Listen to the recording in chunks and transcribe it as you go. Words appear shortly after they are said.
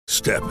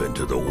Step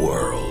into the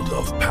world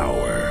of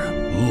power,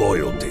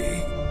 loyalty,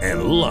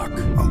 and luck.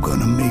 I'm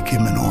gonna make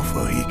him an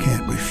offer he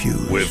can't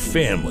refuse. With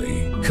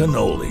family,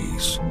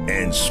 cannolis,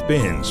 and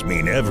spins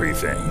mean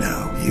everything.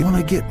 Now, you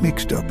wanna get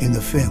mixed up in the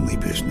family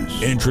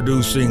business.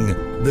 Introducing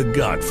The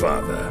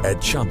Godfather at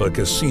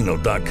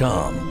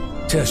ChumbaCasino.com.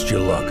 Test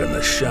your luck in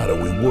the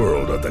shadowy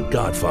world of The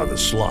Godfather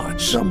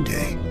slot.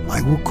 Someday,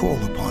 I will call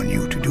upon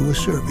you to do a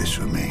service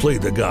for me. Play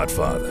The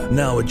Godfather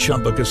now at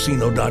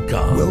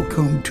ChumbaCasino.com.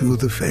 Welcome to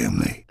the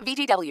family.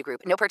 VGW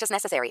Group. No purchase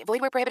necessary. Void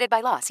where prohibited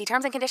by law. See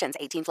terms and conditions.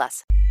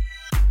 18+.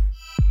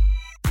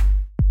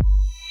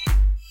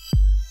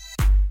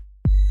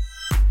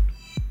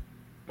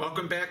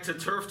 Welcome back to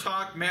Turf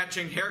Talk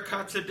Matching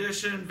Haircuts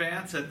Edition.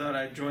 Vance, I thought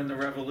I'd join the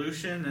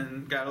revolution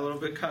and got a little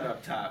bit cut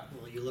up top.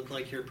 Well, you look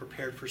like you're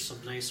prepared for some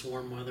nice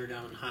warm weather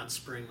down in Hot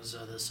Springs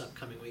this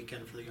upcoming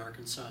weekend for the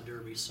Arkansas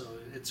Derby, so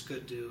it's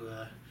good to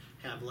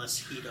have less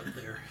heat up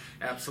there.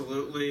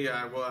 Absolutely.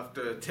 We'll have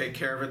to take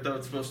care of it, though.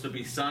 It's supposed to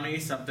be sunny,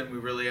 something we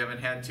really haven't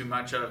had too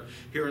much of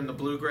here in the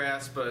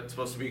Bluegrass, but it's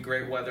supposed to be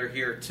great weather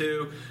here,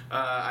 too.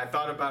 I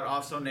thought about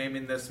also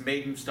naming this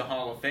Maidens to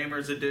Hall of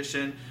Famers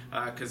edition,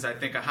 because I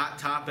think a hot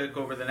topic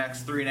over the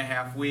next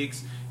 3.5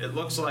 weeks, it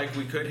looks like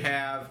we could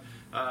have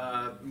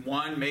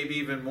one, maybe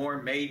even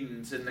more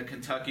maidens in the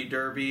Kentucky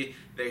Derby.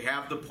 They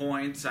have the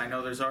points. I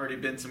know there's already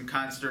been some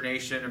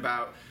consternation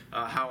about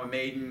how a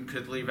maiden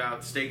could leave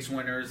out stakes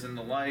winners and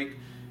the like.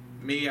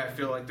 I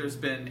feel like there's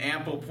been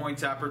ample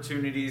points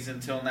opportunities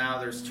until now.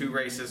 There's 2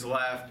 races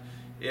left.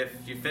 If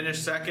you finish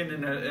second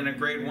in a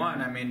Grade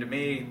 1, I mean, to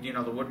me,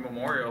 the Wood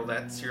Memorial,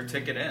 that's your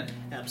ticket in.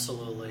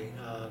 Absolutely.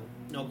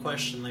 No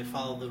question, they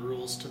followed the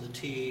rules to the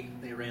T.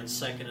 They ran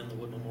second in the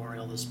Wood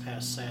Memorial this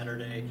past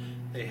Saturday.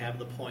 They have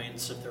the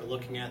points. If they're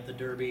looking at the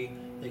Derby,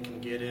 they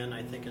can get in.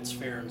 I think it's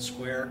fair and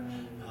square.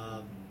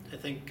 I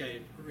think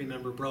I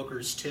remember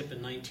Broker's tip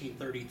in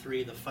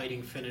 1933, the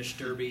Fighting Finish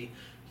Derby.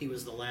 He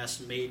was the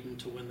last maiden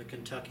to win the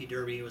Kentucky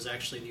Derby. It was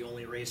actually the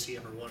only race he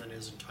ever won in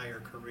his entire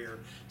career.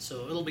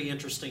 So it'll be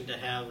interesting to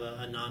have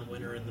a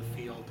non-winner in the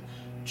field.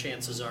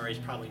 Chances are he's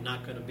probably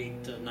not going to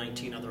beat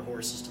 19 other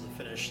horses to the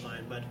finish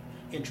line, but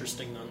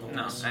interesting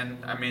nonetheless. No,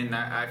 and I mean,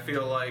 I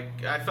feel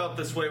like I felt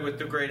this way with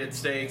the graded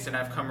stakes, and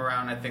I've come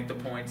around. I think the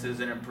points is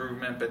an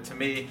improvement, but to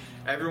me,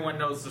 everyone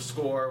knows the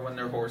score when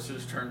their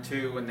horses turn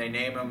 2, when they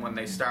name them, when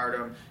they start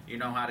them. You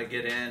know how to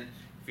get in.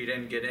 If you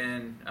didn't get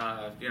in,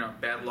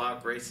 bad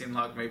luck, racing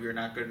luck, maybe you're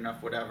not good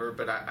enough, whatever.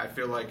 But I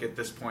feel like at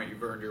this point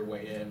you've earned your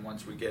way in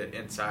once we get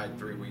inside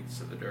 3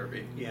 weeks of the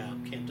Derby. Yeah,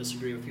 can't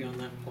disagree with you on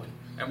that point.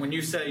 And when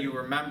you say you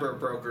remember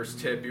Broker's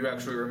tip, you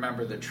actually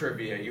remember the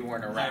trivia. You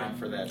weren't around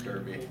for that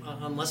Derby.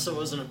 Unless it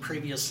was in a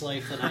previous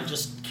life that I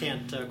just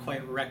can't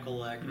quite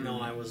recollect.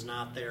 No, I was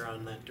not there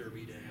on that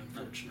Derby day,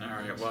 unfortunately.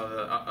 All right,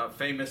 well, a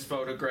famous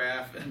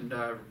photograph, and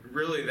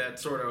really that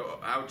sort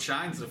of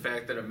outshines the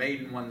fact that a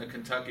maiden won the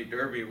Kentucky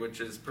Derby, which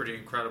is pretty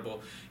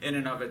incredible in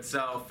and of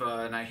itself.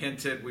 And I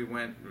hinted we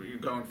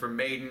went going from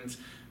maidens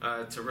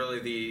to really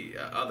the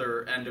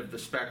other end of the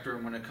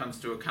spectrum when it comes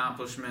to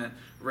accomplishment.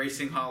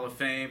 Racing Hall of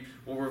Fame.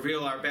 We'll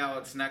reveal our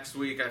ballots next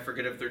week. I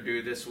forget if they're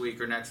due this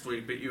week or next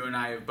week, but you and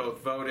I have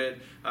both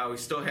voted. We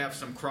still have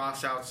some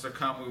cross-outs to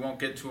come. We won't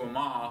get to them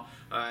all.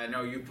 I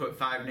know you put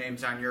 5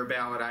 names on your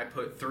ballot. I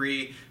put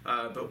 3,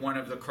 but one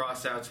of the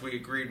cross-outs we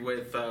agreed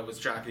with was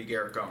jockey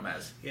Garrett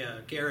Gomez. Yeah,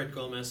 Garrett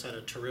Gomez had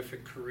a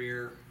terrific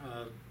career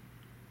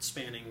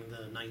spanning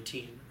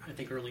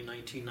the early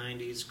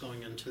 1990s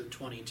going into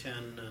 2010,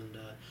 and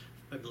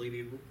I believe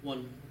he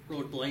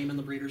rode Blame in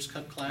the Breeders'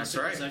 Cup Classic. That's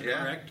right, Is that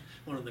correct?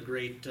 One of the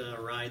great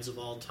rides of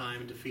all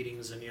time, defeating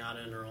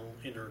Zenyatta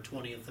in her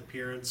 20th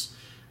appearance.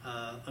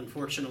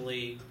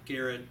 Unfortunately,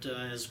 Garrett,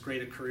 as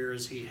great a career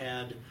as he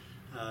had,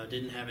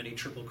 didn't have any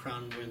Triple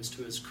Crown wins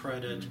to his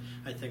credit.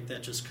 I think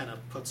that just kind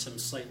of puts him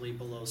slightly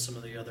below some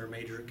of the other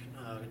major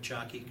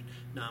jockey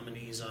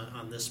nominees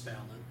on this ballot.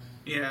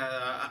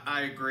 Yeah,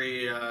 I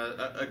agree.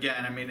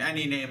 Again, I mean,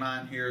 any name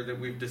on here that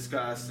we've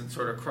discussed and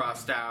sort of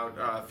crossed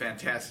out,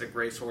 fantastic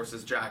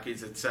racehorses,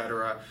 jockeys,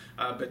 etc.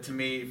 But to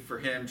me, for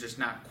him, just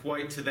not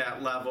quite to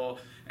that level.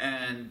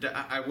 And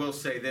I will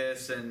say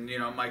this, and it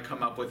might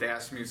come up with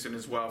Asmussen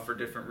as well for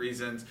different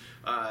reasons.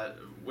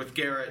 With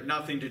Garrett,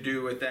 nothing to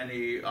do with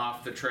any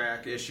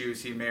off-the-track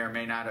issues he may or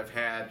may not have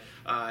had.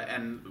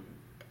 And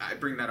I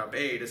bring that up,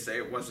 A, to say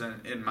it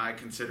wasn't in my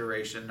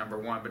consideration, number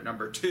one, but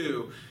number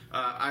two,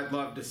 I'd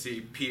love to see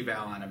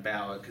P-Val on a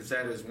ballot, because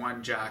that is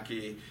one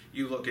jockey.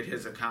 You look at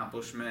his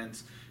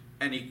accomplishments,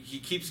 and he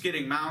keeps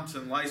getting mounts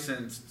and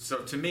licensed. So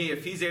to me,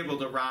 if he's able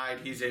to ride,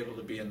 he's able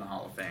to be in the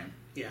Hall of Fame.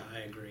 Yeah, I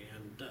agree.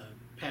 And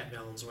Pat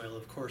Valenzuela,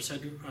 of course,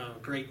 had a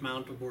great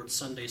mount aboard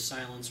Sunday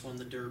Silence, won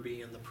the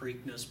Derby and the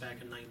Preakness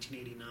back in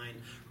 1989,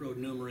 rode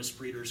numerous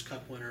Breeders'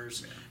 Cup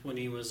winners. Yeah. When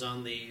he was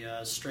on the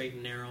straight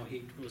and narrow,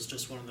 he was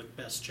just one of the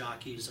best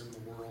jockeys in the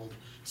world,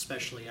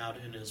 especially out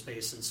in his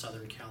base in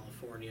Southern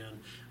California.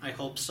 And I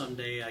hope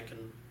someday I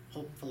can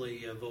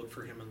hopefully vote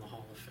for him in the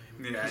Hall of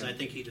Fame, Yeah. because I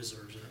think he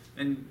deserves it.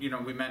 And,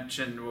 we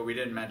mentioned, well, we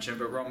didn't mention,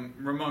 but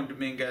Ramon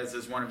Dominguez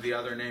is one of the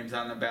other names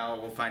on the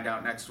ballot. We'll find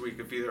out next week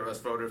if either of us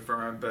voted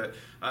for him. But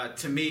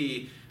to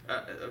me,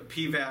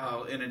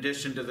 P-Val, in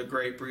addition to the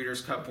great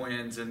Breeders' Cup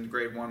wins and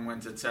Grade 1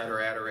 wins,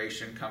 etc.,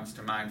 Adoration comes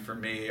to mind for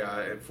me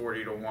at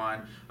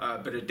 40-1.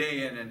 But a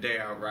day in and day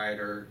out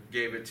rider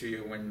gave it to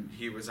you when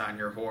he was on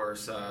your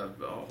horse. A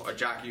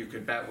jockey you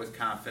could bet with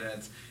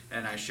confidence,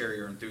 and I share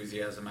your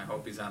enthusiasm. I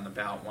hope he's on the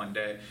ballot one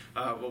day.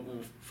 We'll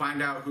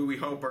find out who we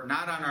hope are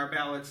not on our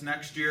ballots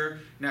next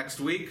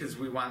week, because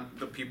we want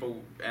the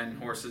people and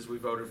horses we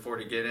voted for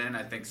to get in.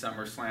 I think some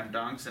are slam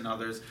dunks and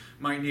others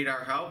might need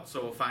our help,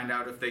 so we'll find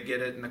out if they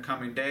get it in the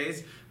coming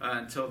days.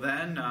 Until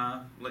then,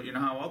 let you know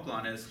how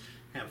Oaklawn is.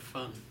 Have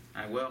fun.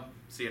 I will.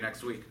 See you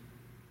next week.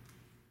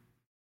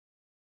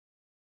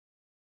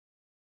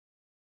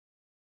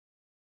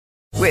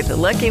 With the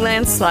Lucky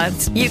Land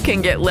Slots, you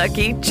can get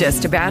lucky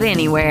just about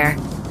anywhere.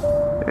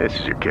 This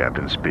is your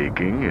captain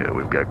speaking.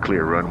 We've got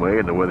clear runway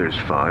and the weather's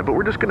fine, but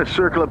we're just going to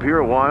circle up here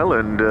a while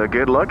and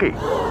get lucky.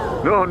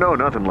 No,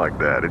 nothing like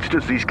that. It's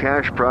just these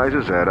cash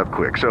prizes add up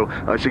quick. So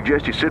I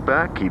suggest you sit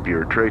back, keep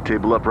your tray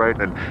table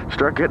upright, and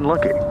start getting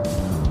lucky.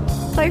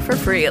 Play for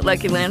free at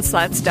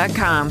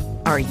LuckyLandSlots.com.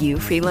 Are you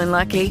feeling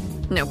lucky?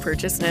 No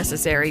purchase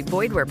necessary.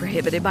 Void where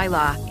prohibited by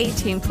law.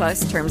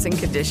 18+ terms and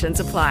conditions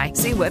apply.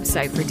 See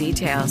website for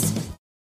details.